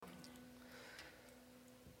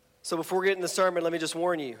So before we get in the sermon, let me just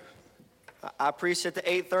warn you. I preached at the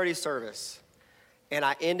 8:30 service, and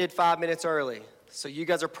I ended 5 minutes early. So you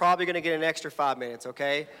guys are probably going to get an extra 5 minutes,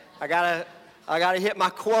 okay? I gotta hit my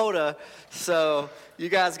quota, so you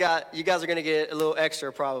guys are going to get a little extra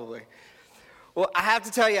probably. Well, I have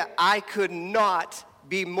to tell you, I could not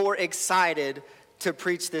be more excited to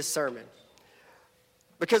preach this sermon.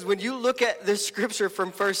 Because when you look at the scripture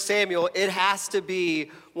from 1 Samuel, it has to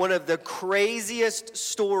be one of the craziest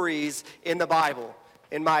stories in the Bible,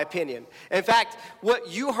 in my opinion. In fact,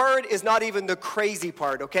 what you heard is not even the crazy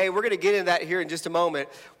part, okay? We're going to get into that here in just a moment.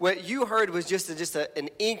 What you heard was just an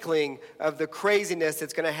inkling of the craziness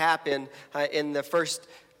that's going to happen in the first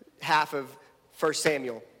half of 1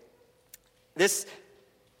 Samuel. This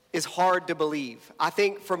is hard to believe. I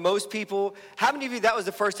think for most people, how many of you, that was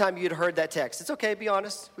the first time you'd heard that text? It's okay, be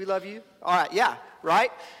honest. We love you. All right, yeah,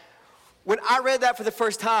 right? When I read that for the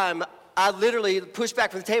first time, I literally pushed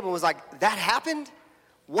back from the table and was like, that happened?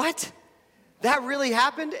 What? That really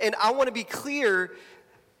happened? And I want to be clear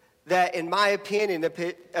that in my opinion,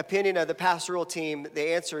 the opinion of the pastoral team,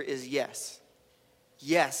 the answer is yes.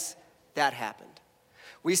 Yes, that happened.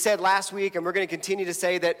 We said last week, and we're going to continue to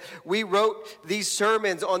say, that we wrote these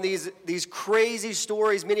sermons on these crazy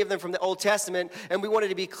stories, many of them from the Old Testament, and we wanted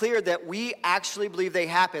to be clear that we actually believe they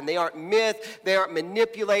happened. They aren't myth, they aren't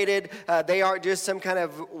manipulated, they aren't just some kind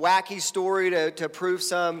of wacky story to prove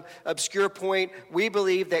some obscure point. We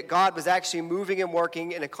believe that God was actually moving and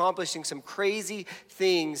working and accomplishing some crazy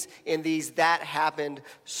things in these that happened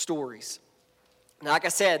stories. Now, like I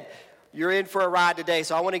said, you're in for a ride today,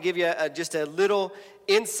 so I want to give you just a little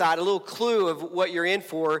insight, a little clue of what you're in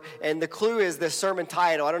for, and the clue is the sermon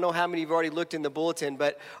title. I don't know how many of you have already looked in the bulletin,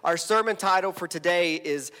 but our sermon title for today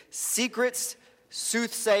is Secrets,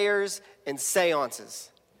 Soothsayers, and Seances.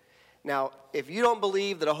 Now, if you don't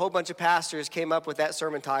believe that a whole bunch of pastors came up with that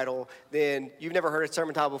sermon title, then you've never heard a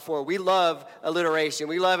sermon title before. We love alliteration.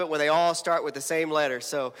 We love it when they all start with the same letter.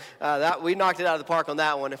 So we knocked it out of the park on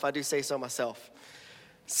that one, if I do say so myself.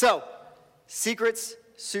 So, secrets,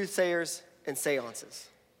 soothsayers, and seances.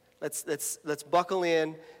 Let's buckle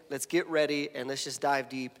in, let's get ready, and let's just dive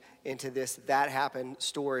deep into this that happened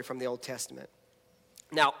story from the Old Testament.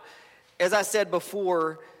 Now, as I said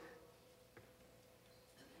before,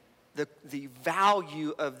 the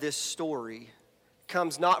value of this story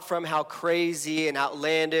comes not from how crazy and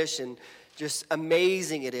outlandish and just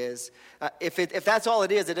amazing it is. If that's all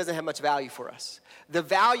it is, it doesn't have much value for us. The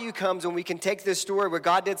value comes when we can take this story where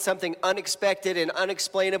God did something unexpected and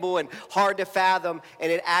unexplainable and hard to fathom, and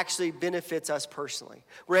it actually benefits us personally.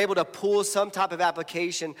 We're able to pull some type of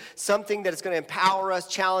application, something that is going to empower us,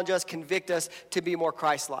 challenge us, convict us to be more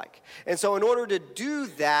Christ-like. And so in order to do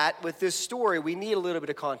that with this story, we need a little bit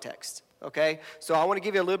of context, okay? So I want to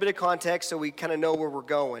give you a little bit of context so we kind of know where we're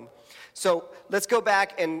going. So let's go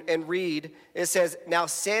back and read. It says, "Now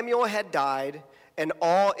Samuel had died, and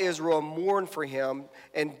all Israel mourned for him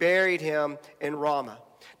and buried him in Ramah."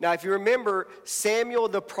 Now, if you remember, Samuel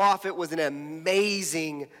the prophet was an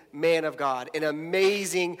amazing man of God, an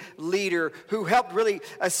amazing leader who helped really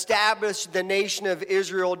establish the nation of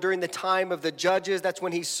Israel during the time of the judges. That's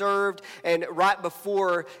when he served, and right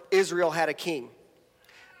before Israel had a king.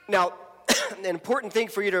 Now, an important thing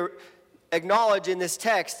for you to acknowledge in this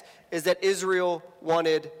text is that Israel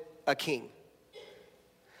wanted a king.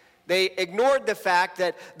 They ignored the fact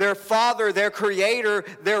that their father, their creator,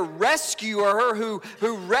 their rescuer who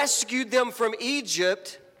rescued them from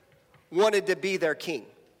Egypt wanted to be their king.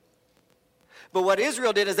 But what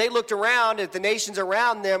Israel did is they looked around at the nations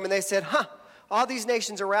around them and they said, all these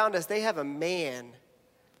nations around us, they have a man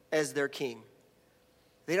as their king.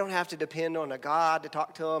 They don't have to depend on a God to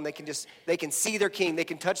talk to them. They can see their king. They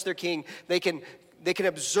can touch their king. They can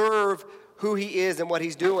observe who he is and what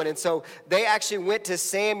he's doing. And so they actually went to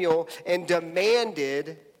Samuel and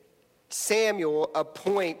demanded Samuel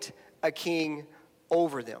appoint a king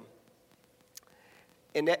over them.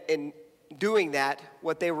 And in doing that,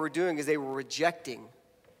 what they were doing is they were rejecting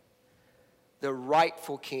the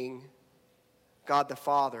rightful king, God the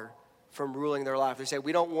Father, from ruling their life. They say,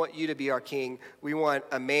 we don't want you to be our king. We want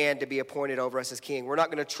a man to be appointed over us as king. We're not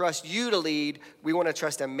going to trust you to lead. We want to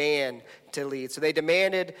trust a man to lead. So they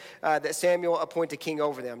demanded that Samuel appoint a king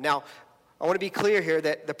over them. Now, I want to be clear here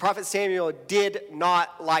that the prophet Samuel did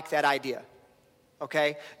not like that idea.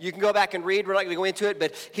 Okay? You can go back and read. We're not going to go into it,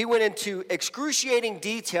 but he went into excruciating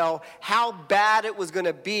detail how bad it was going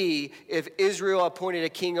to be if Israel appointed a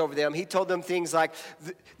king over them. He told them things like,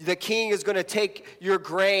 the king is going to take your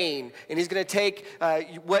grain, and he's going to take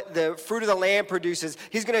what the fruit of the land produces.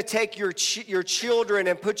 He's going to take your children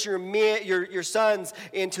and put your sons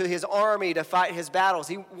into his army to fight his battles.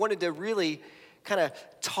 He wanted to really kind of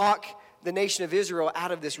talk the nation of Israel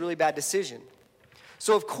out of this really bad decision.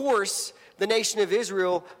 So, of course, the nation of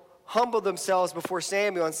Israel humbled themselves before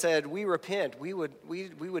Samuel and said, we repent. We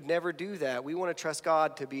would never do that. We want to trust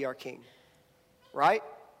God to be our king. Right?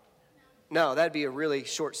 No, that'd be a really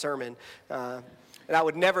short sermon. And I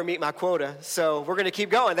would never meet my quota. So we're going to keep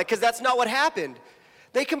going because that's not what happened.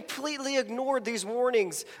 They completely ignored these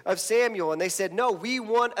warnings of Samuel. And they said, no, we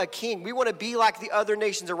want a king. We want to be like the other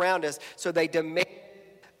nations around us. So they demanded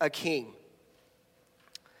a king.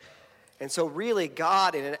 And so really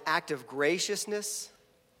God, in an act of graciousness,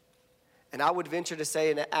 and I would venture to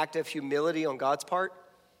say in an act of humility on God's part,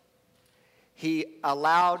 he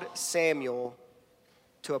allowed Samuel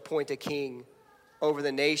to appoint a king over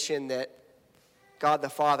the nation that God the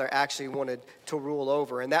Father actually wanted to rule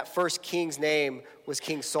over. And that first king's name was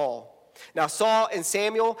King Saul. Now, Saul and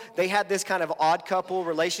Samuel, they had this kind of odd couple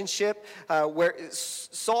relationship where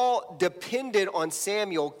Saul depended on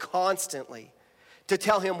Samuel constantly to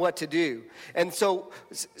tell him what to do. And so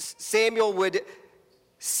Samuel would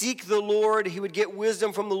seek the Lord. He would get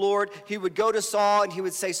wisdom from the Lord. He would go to Saul and he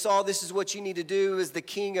would say, Saul, this is what you need to do as the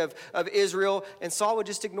king of Israel. And Saul would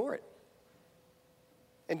just ignore it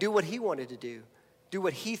and do what he wanted to do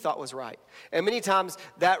what he thought was right. And many times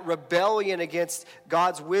that rebellion against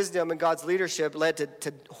God's wisdom and God's leadership led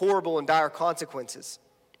to horrible and dire consequences.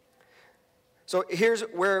 So here's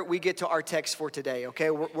where we get to our text for today, okay?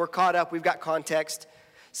 We're caught up. We've got context.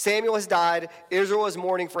 Samuel has died. Israel is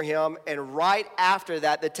mourning for him. And right after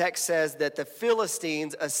that, the text says that the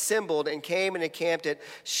Philistines assembled and came and encamped at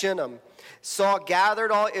Shunem. Saul gathered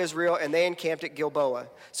all Israel, and they encamped at Gilboa.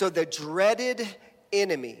 So the dreaded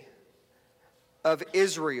enemy of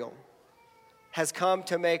Israel has come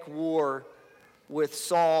to make war with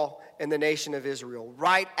Saul and the nation of Israel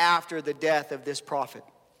right after the death of this prophet.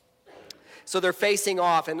 So they're facing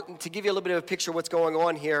off, and to give you a little bit of a picture of what's going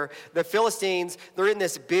on here, the Philistines, they're in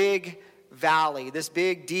this big valley, this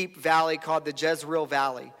big deep valley called the Jezreel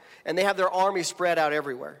Valley, and they have their army spread out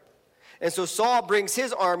everywhere. And so Saul brings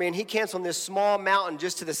his army, and he camps on this small mountain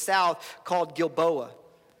just to the south called Gilboa.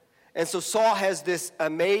 And so Saul has this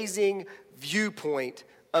amazing viewpoint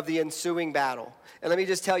of the ensuing battle. And let me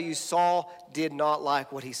just tell you, Saul did not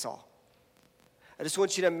like what he saw. I just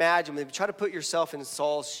want you to imagine, try to put yourself in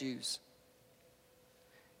Saul's shoes.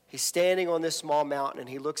 He's standing on this small mountain and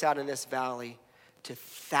he looks out in this valley to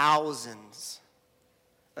thousands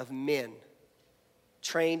of men,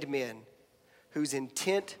 trained men, whose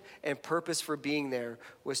intent and purpose for being there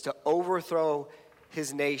was to overthrow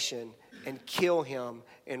his nation and kill him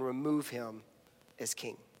and remove him as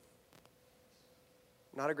king.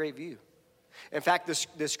 Not a great view. In fact,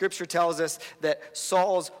 the scripture tells us that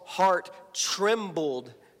Saul's heart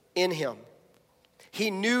trembled in him.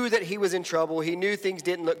 He knew that he was in trouble. He knew things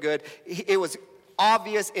didn't look good. It was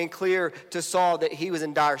obvious and clear to Saul that he was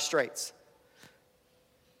in dire straits.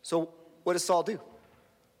 So what does Saul do?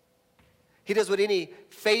 He does what any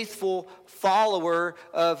faithful follower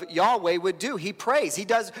of Yahweh would do. He prays. He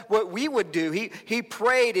does what we would do. He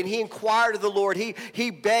prayed and he inquired of the Lord.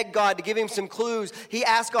 He begged God to give him some clues. He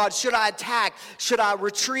asked God, should I attack? Should I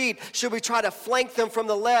retreat? Should we try to flank them from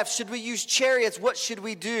the left? Should we use chariots? What should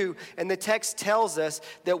we do? And the text tells us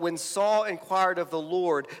that when Saul inquired of the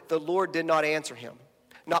Lord did not answer him.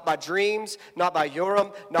 Not by dreams, not by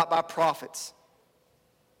Urim, not by prophets.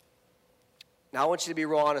 Now I want you to be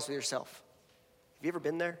real honest with yourself. Have you ever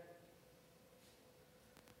been there?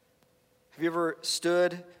 Have you ever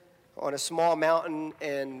stood on a small mountain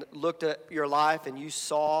and looked at your life and you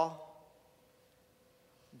saw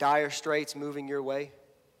dire straits moving your way?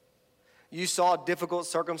 You saw difficult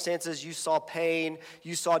circumstances. You saw pain.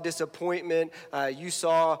 You saw disappointment. You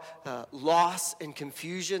saw loss and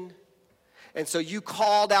confusion. And so you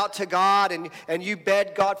called out to God and you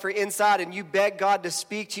begged God for insight and you begged God to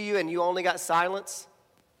speak to you and you only got silence.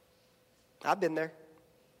 I've been there.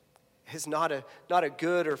 It's not a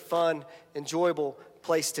good or fun, enjoyable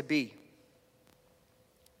place to be.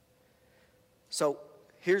 So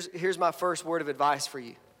here's my first word of advice for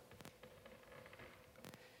you.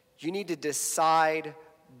 You need to decide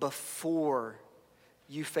before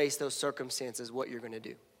you face those circumstances what you're going to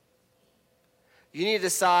do. You need to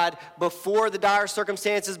decide before the dire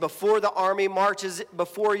circumstances, before the army marches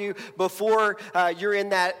before you, before you're in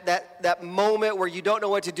that moment where you don't know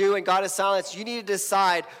what to do and God is silenced. You need to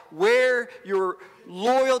decide where your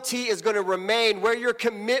loyalty is going to remain, where your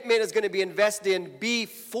commitment is going to be invested in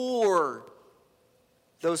before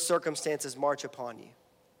those circumstances march upon you.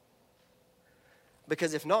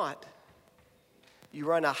 Because if not, you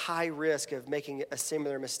run a high risk of making a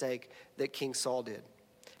similar mistake that King Saul did.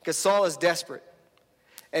 Because Saul is desperate.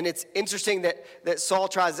 And it's interesting that Saul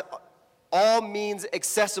tries all means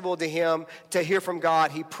accessible to him to hear from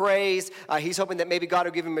God. He prays. He's hoping that maybe God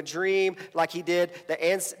will give him a dream like he did the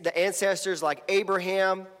ancestors like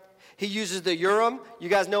Abraham. He uses the Urim. You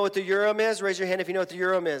guys know what the Urim is? Raise your hand if you know what the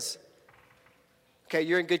Urim is. Okay,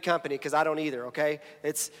 you're in good company because I don't either, okay?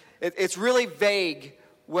 It's really vague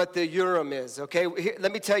what the Urim is, okay? Here,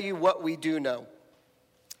 let me tell you what we do know.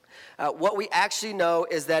 What we actually know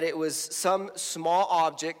is that it was some small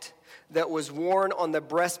object that was worn on the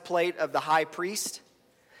breastplate of the high priest.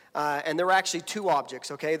 And there were actually two objects,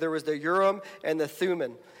 okay? There was the Urim and the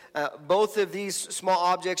Thummim. Both of these small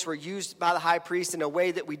objects were used by the high priest in a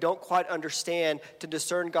way that we don't quite understand to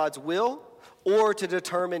discern God's will or to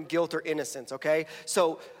determine guilt or innocence, okay?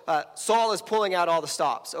 So Saul is pulling out all the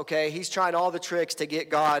stops, okay? He's trying all the tricks to get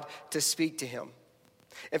God to speak to him.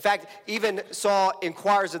 In fact, even Saul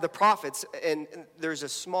inquires of the prophets, and there's a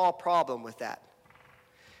small problem with that.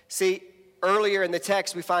 See, earlier in the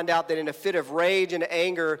text, we find out that in a fit of rage and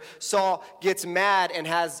anger, Saul gets mad and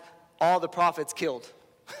has all the prophets killed.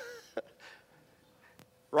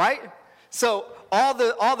 Right? So all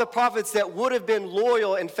the prophets that would have been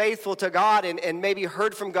loyal and faithful to God and maybe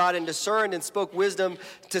heard from God and discerned and spoke wisdom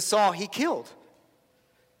to Saul, he killed.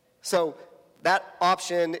 So that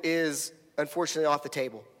option is unfortunately off the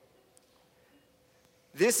table.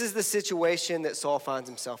 This is the situation that Saul finds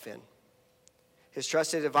himself in. His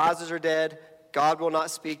trusted advisors are dead. God will not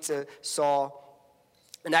speak to Saul.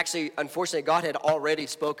 And actually, unfortunately, God had already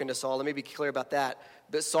spoken to Saul. Let me be clear about that.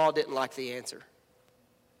 But Saul didn't like the answer.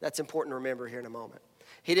 That's important to remember here in a moment.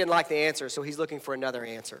 He didn't like the answer, so he's looking for another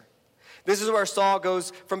answer. This is where Saul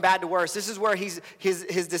goes from bad to worse. This is where his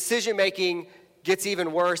decision-making gets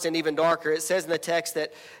even worse and even darker. It says in the text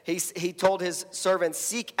that he told his servants,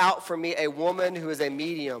 "Seek out for me a woman who is a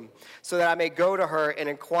medium, so that I may go to her and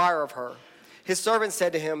inquire of her." His servant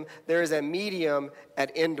said to him, "There is a medium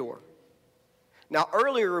at Endor." Now,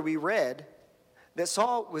 earlier we read that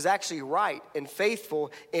Saul was actually right and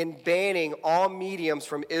faithful in banning all mediums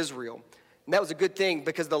from Israel. And that was a good thing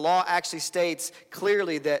because the law actually states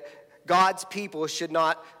clearly that God's people should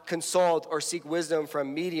not consult or seek wisdom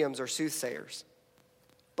from mediums or soothsayers.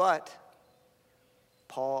 But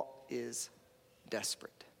Paul is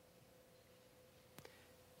desperate.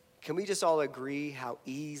 Can we just all agree how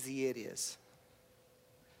easy it is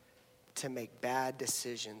to make bad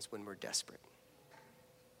decisions when we're desperate?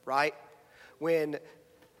 Right? When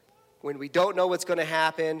we don't know what's going to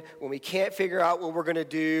happen, when we can't figure out what we're going to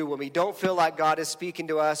do, when we don't feel like God is speaking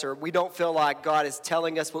to us, or we don't feel like God is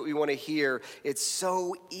telling us what we want to hear, it's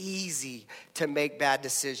so easy to make bad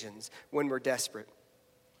decisions when we're desperate.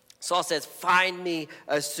 Saul says, "Find me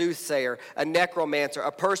a soothsayer, a necromancer,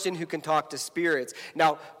 a person who can talk to spirits."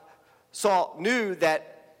 Now, Saul knew that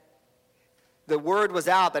the word was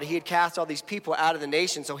out that he had cast all these people out of the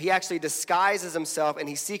nation. So he actually disguises himself and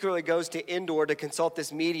he secretly goes to Endor to consult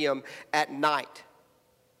this medium at night.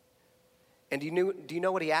 And do you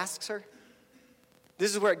know what he asks her?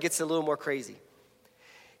 This is where it gets a little more crazy.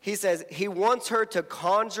 He says he wants her to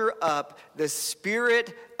conjure up the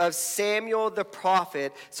spirit of Samuel the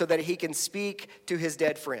prophet so that he can speak to his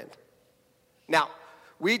dead friend. Now,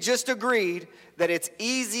 we just agreed that it's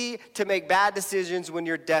easy to make bad decisions when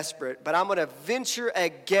you're desperate, but I'm going to venture a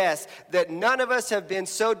guess that none of us have been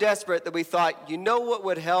so desperate that we thought, you know what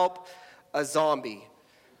would help? A zombie.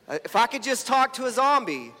 If I could just talk to a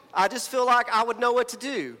zombie, I just feel like I would know what to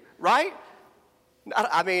do, right?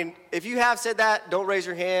 I mean, if you have said that, don't raise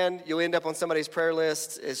your hand. You'll end up on somebody's prayer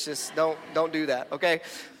list. It's just, don't do that, okay?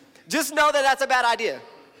 Just know that that's a bad idea.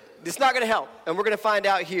 It's not going to help, and we're going to find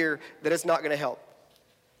out here that it's not going to help.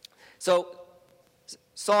 So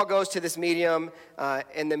Saul goes to this medium,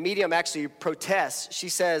 and the medium actually protests. She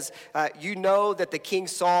says, "You know that the king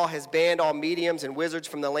Saul has banned all mediums and wizards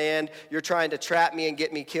from the land. You're trying to trap me and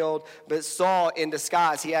get me killed." But Saul, in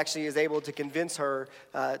disguise, he actually is able to convince her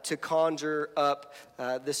to conjure up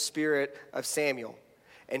the spirit of Samuel.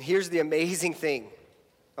 And here's the amazing thing,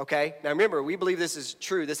 okay? Now remember, we believe this is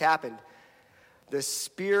true. This happened. The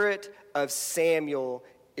spirit of Samuel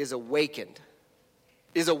is awakened.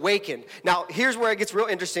 is awakened. Now, here's where it gets real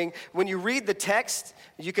interesting. When you read the text,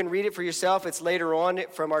 you can read it for yourself. It's later on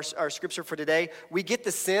from our scripture for today. We get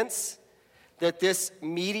the sense that this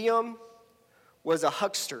medium was a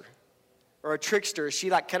huckster or a trickster. She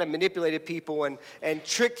kind of manipulated people and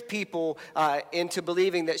tricked people into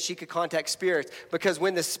believing that she could contact spirits. Because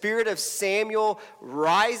when the spirit of Samuel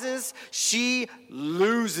rises, she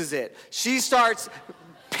loses it. She starts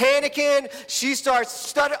panicking. She starts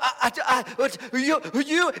stuttering. You,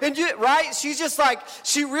 right? She's just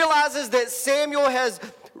she realizes that Samuel has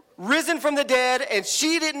risen from the dead, and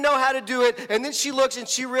she didn't know how to do it. And then she looks and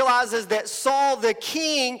she realizes that Saul, the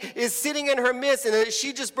king, is sitting in her midst, and that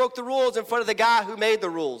she just broke the rules in front of the guy who made the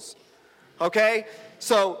rules. Okay?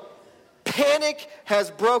 So panic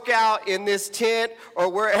has broke out in this tent or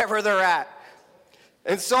wherever they're at.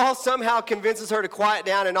 And Saul somehow convinces her to quiet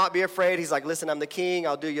down and not be afraid. He's like, listen, I'm the king.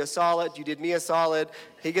 I'll do you a solid. You did me a solid.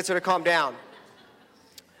 He gets her to calm down.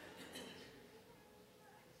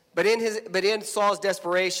 But in Saul's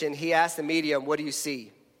desperation, he asked the medium, what do you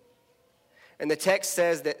see? And the text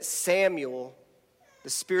says that Samuel, the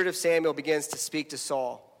spirit of Samuel, begins to speak to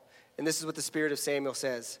Saul. And this is what the spirit of Samuel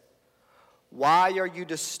says. Why are you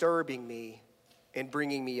disturbing me and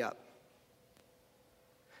bringing me up?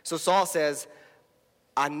 So Saul says,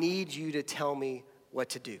 I need you to tell me what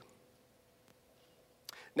to do.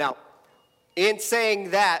 Now, in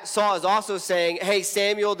saying that, Saul is also saying, hey,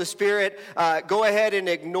 Samuel, the spirit, go ahead and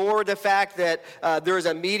ignore the fact that there's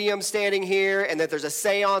a medium standing here and that there's a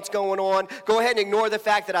seance going on. Go ahead and ignore the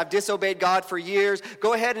fact that I've disobeyed God for years.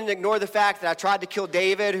 Go ahead and ignore the fact that I tried to kill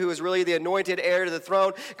David, who is really the anointed heir to the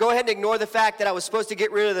throne. Go ahead and ignore the fact that I was supposed to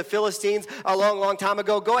get rid of the Philistines a long, long time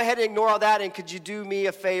ago. Go ahead and ignore all that, and could you do me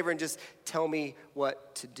a favor and just tell me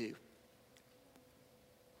what to do?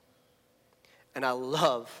 And I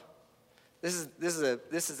love... This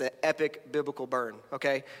is an epic biblical burn,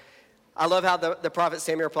 okay? I love how the prophet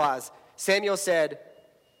Samuel replies. Samuel said,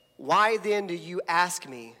 why then do you ask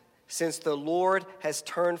me, since the Lord has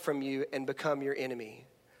turned from you and become your enemy?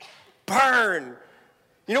 Burn!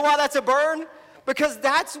 You know why that's a burn? Because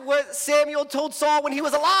that's what Samuel told Saul when he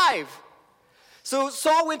was alive. So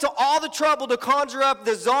Saul went to all the trouble to conjure up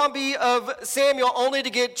the zombie of Samuel only to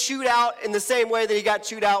get chewed out in the same way that he got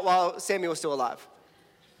chewed out while Samuel was still alive.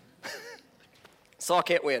 Saul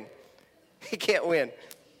can't win. He can't win.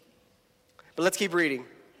 But let's keep reading.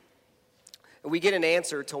 We get an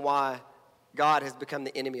answer to why God has become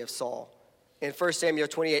the enemy of Saul. In 1 Samuel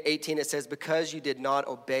 28:18, it says, because you did not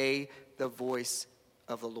obey the voice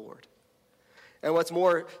of the Lord. And what's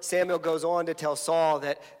more, Samuel goes on to tell Saul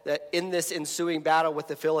that in this ensuing battle with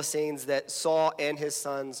the Philistines, that Saul and his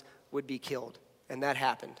sons would be killed. And that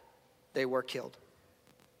happened. They were killed.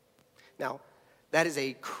 Now, that is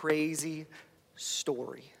a crazy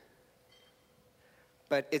story.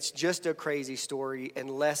 But it's just a crazy story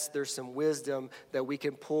unless there's some wisdom that we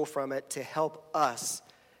can pull from it to help us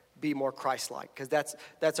be more Christ-like. Because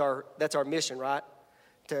that's our mission, right?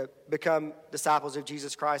 To become disciples of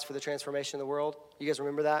Jesus Christ for the transformation of the world. You guys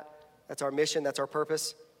remember that? That's our mission. That's our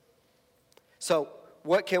purpose. So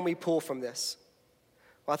what can we pull from this?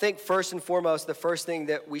 Well, I think first and foremost, the first thing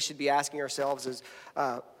that we should be asking ourselves is,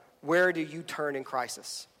 where do you turn in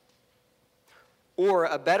crisis? Or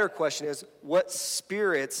a better question is, what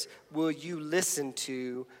spirits will you listen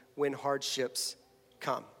to when hardships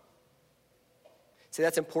come? See,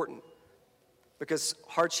 that's important because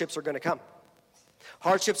hardships are going to come.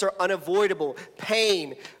 Hardships are unavoidable.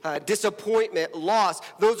 Pain, disappointment, loss.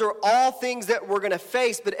 Those are all things that we're going to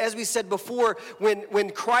face. But as we said before,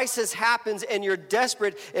 when crisis happens and you're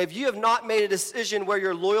desperate, if you have not made a decision where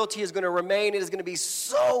your loyalty is going to remain, it is going to be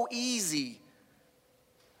so easy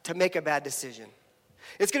to make a bad decision.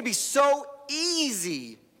 It's going to be so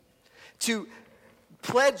easy to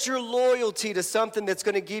pledge your loyalty to something that's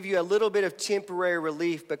going to give you a little bit of temporary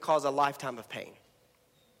relief but cause a lifetime of pain.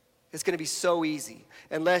 It's going to be so easy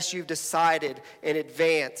unless you've decided in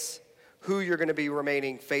advance who you're going to be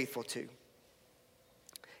remaining faithful to.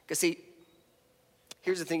 Because see,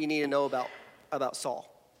 here's the thing you need to know about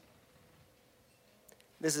Saul.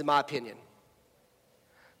 This is my opinion.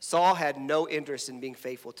 Saul had no interest in being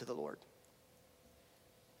faithful to the Lord.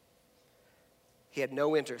 He had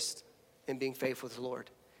no interest in being faithful to the Lord.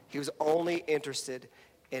 He was only interested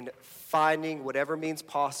in finding whatever means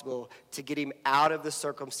possible to get him out of the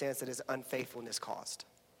circumstance that his unfaithfulness caused.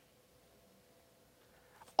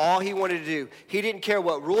 All he wanted to do, he didn't care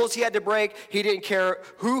what rules he had to break. He didn't care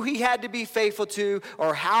who he had to be faithful to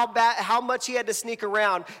or how much he had to sneak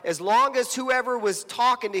around. As long as whoever was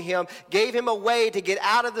talking to him gave him a way to get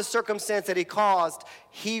out of the circumstance that he caused,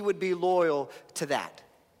 he would be loyal to that.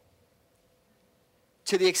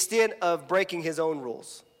 to the extent of breaking his own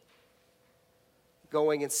rules,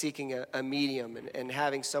 going and seeking a medium and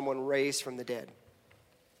having someone raised from the dead?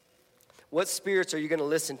 What spirits are you going to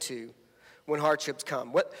listen to when hardships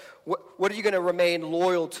come? What are you going to remain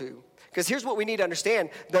loyal to? Because here's what we need to understand.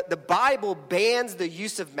 The Bible bans the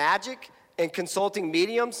use of magic and consulting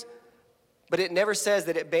mediums, but it never says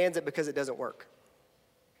that it bans it because it doesn't work.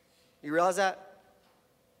 You realize that?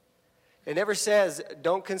 It never says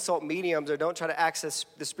don't consult mediums or don't try to access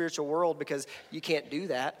the spiritual world because you can't do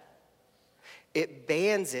that. It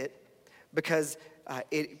bans it because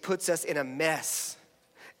it puts us in a mess,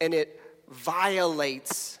 and it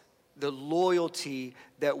violates the loyalty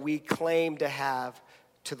that we claim to have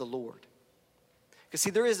to the Lord. Because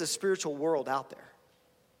see, there is a spiritual world out there.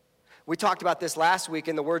 We talked about this last week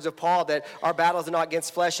in the words of Paul, that our battles are not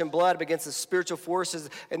against flesh and blood, but against the spiritual forces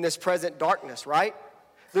in this present darkness, right?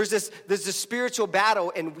 There's this spiritual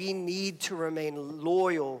battle, and we need to remain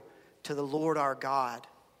loyal to the Lord our God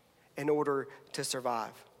in order to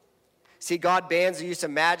survive. See, God bans the use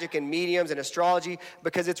of magic and mediums and astrology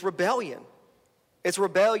because it's rebellion. It's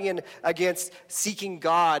rebellion against seeking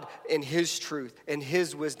God in his truth and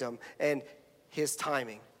his wisdom and his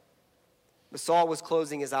timing. But Saul was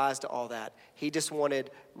closing his eyes to all that. He just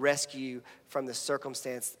wanted rescue from the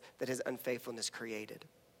circumstance that his unfaithfulness created.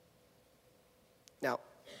 Now,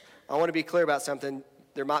 I want to be clear about something.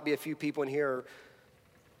 There might be a few people in here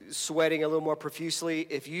sweating a little more profusely.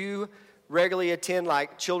 If you regularly attend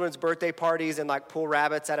like children's birthday parties and like pull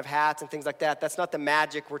rabbits out of hats and things like that, that's not the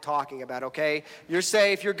magic we're talking about, okay? You're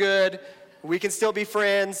safe, you're good, we can still be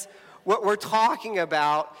friends. What we're talking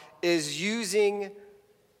about is using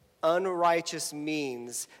unrighteous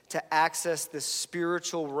means to access the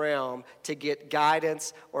spiritual realm to get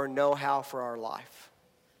guidance or know-how for our life.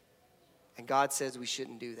 And God says we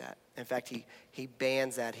shouldn't do that. In fact, he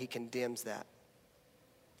bans that, he condemns that.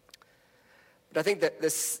 But I think that the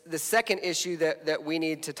second issue that we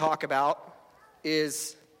need to talk about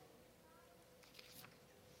is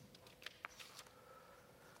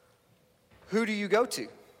who do you go to?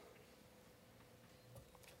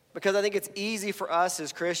 Because I think it's easy for us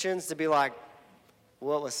as Christians to be like,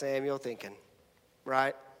 what was Samuel thinking,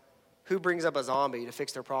 right? Who brings up a zombie to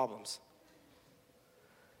fix their problems?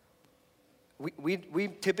 We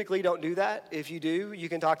typically don't do that. If you do, you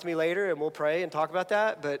can talk to me later and we'll pray and talk about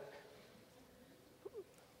that. But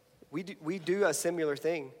we do a similar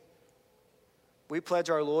thing. We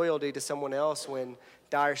pledge our loyalty to someone else when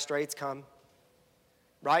dire straits come.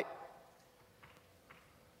 Right?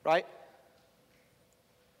 Right?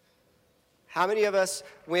 How many of us,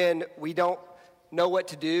 when we don't know what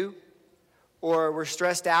to do, or we're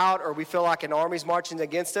stressed out, or we feel like an army's marching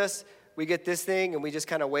against us, we get this thing and we just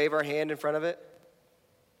kind of wave our hand in front of it,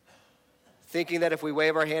 thinking that if we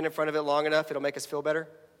wave our hand in front of it long enough, it'll make us feel better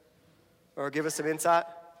or give us some insight?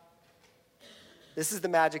 This is the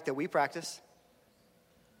magic that we practice.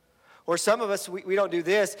 Or some of us, we don't do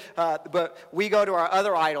this, but we go to our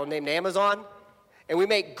other idol named Amazon, and we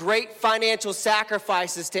make great financial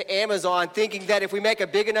sacrifices to Amazon, thinking that if we make a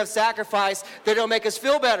big enough sacrifice, that it'll make us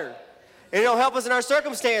feel better. And it'll help us in our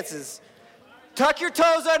circumstances. Tuck your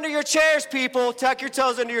toes under your chairs, people. Tuck your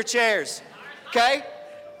toes under your chairs. Okay?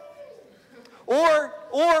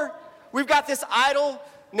 Or we've got this idol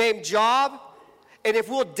named job, and if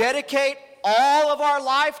we'll dedicate all of our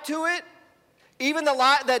life to it, even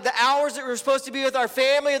the hours that we're supposed to be with our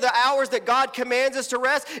family, or the hours that God commands us to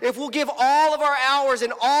rest, if we'll give all of our hours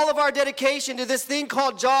and all of our dedication to this thing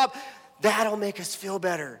called job, that'll make us feel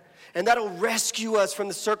better. And that'll rescue us from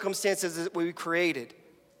the circumstances that we created.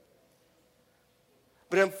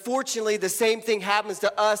 But unfortunately, the same thing happens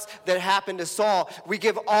to us that happened to Saul. We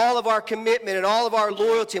give all of our commitment and all of our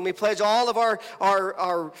loyalty, and we pledge all of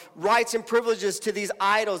our rights and privileges to these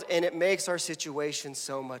idols, and it makes our situation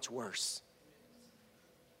so much worse.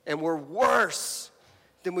 And we're worse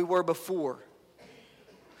than we were before.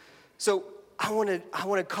 So I want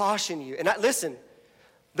to caution you. And listen,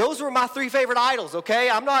 those were my 3 favorite idols, okay?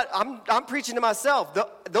 I'm preaching to myself.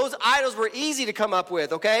 Those idols were easy to come up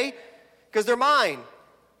with, okay? Because they're mine.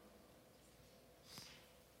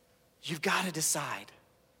 You've got to decide.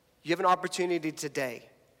 You have an opportunity today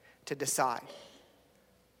to decide.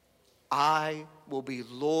 I will be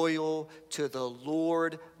loyal to the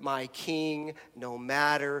Lord my King no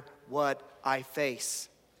matter what I face.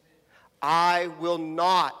 I will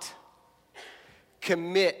not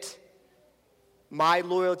commit my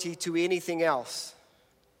loyalty to anything else.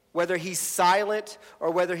 Whether he's silent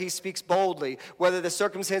or whether he speaks boldly, whether the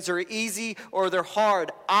circumstances are easy or they're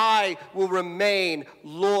hard, I will remain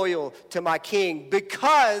loyal to my King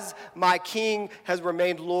because my King has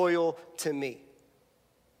remained loyal to me.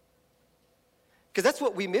 Because that's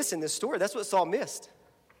what we miss in this story. That's what Saul missed.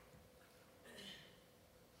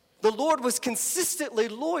 The Lord was consistently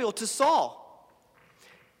loyal to Saul.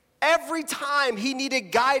 Every time he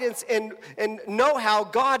needed guidance and know-how,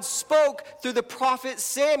 God spoke through the prophet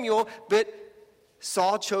Samuel, but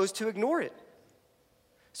Saul chose to ignore it.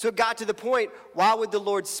 So it got to the point, why would the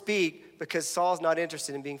Lord speak? Because Saul's not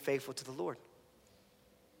interested in being faithful to the Lord.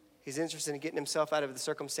 He's interested in getting himself out of the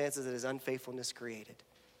circumstances that his unfaithfulness created.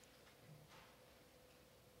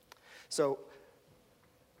 So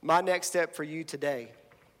my next step for you today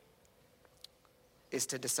is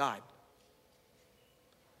to decide.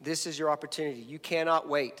 This is your opportunity. You cannot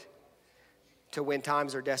wait to when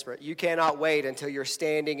times are desperate. You cannot wait until you're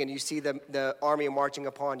standing and you see the army marching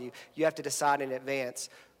upon you. You have to decide in advance.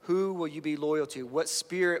 Who will you be loyal to? What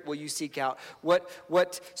spirit will you seek out?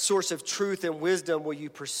 What source of truth and wisdom will you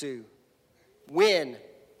pursue? When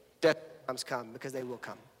death times come, because they will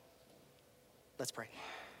come. Let's pray.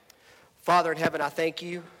 Father in heaven, I thank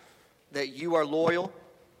you that you are loyal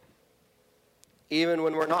even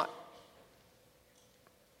when we're not.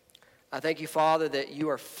 I thank you, Father, that you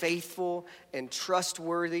are faithful and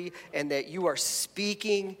trustworthy, and that you are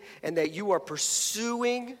speaking and that you are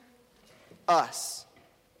pursuing us.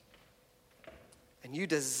 And you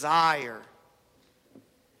desire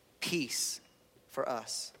peace for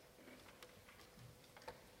us.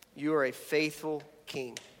 You are a faithful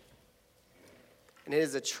King. And it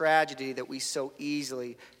is a tragedy that we so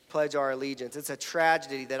easily pledge our allegiance. It's a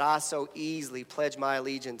tragedy that I so easily pledge my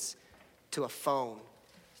allegiance to a phone,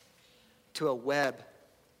 to a web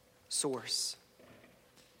source,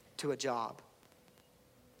 to a job,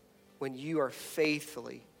 when you are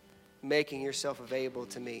faithfully making yourself available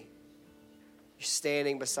to me. You're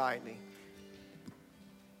standing beside me.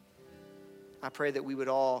 I pray that we would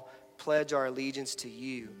all pledge our allegiance to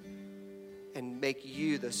you and make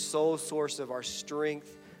you the sole source of our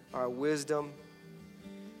strength, our wisdom,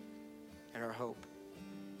 and our hope.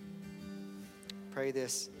 Pray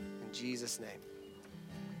this in Jesus' name.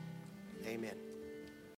 Amen.